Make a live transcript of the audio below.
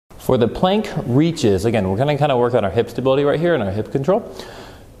For the plank reaches, again, we're gonna kind of work on our hip stability right here and our hip control.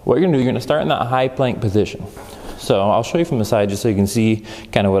 What you're gonna do, you're gonna start in that high plank position. So I'll show you from the side just so you can see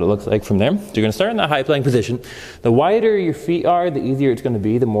kind of what it looks like from there. So you're gonna start in that high plank position. The wider your feet are, the easier it's gonna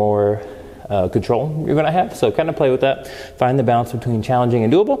be, the more control you're gonna have. So kind of play with that. Find the balance between challenging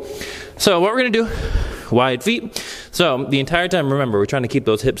and doable. So what we're gonna do, wide feet. So the entire time, remember, we're trying to keep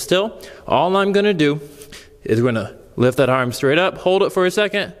those hips still. All I'm gonna do is we're gonna lift that arm straight up, hold it for a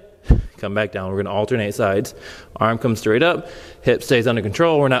second, come back down. We're gonna alternate sides. Arm comes straight up, hip stays under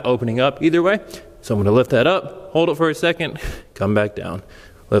control. We're not opening up either way. So I'm gonna lift that up, hold it for a second, come back down.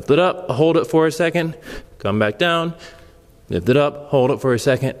 Lift it up, hold it for a second, come back down. Lift it up, hold it for a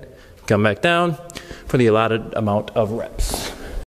second, come back down for the allotted amount of reps.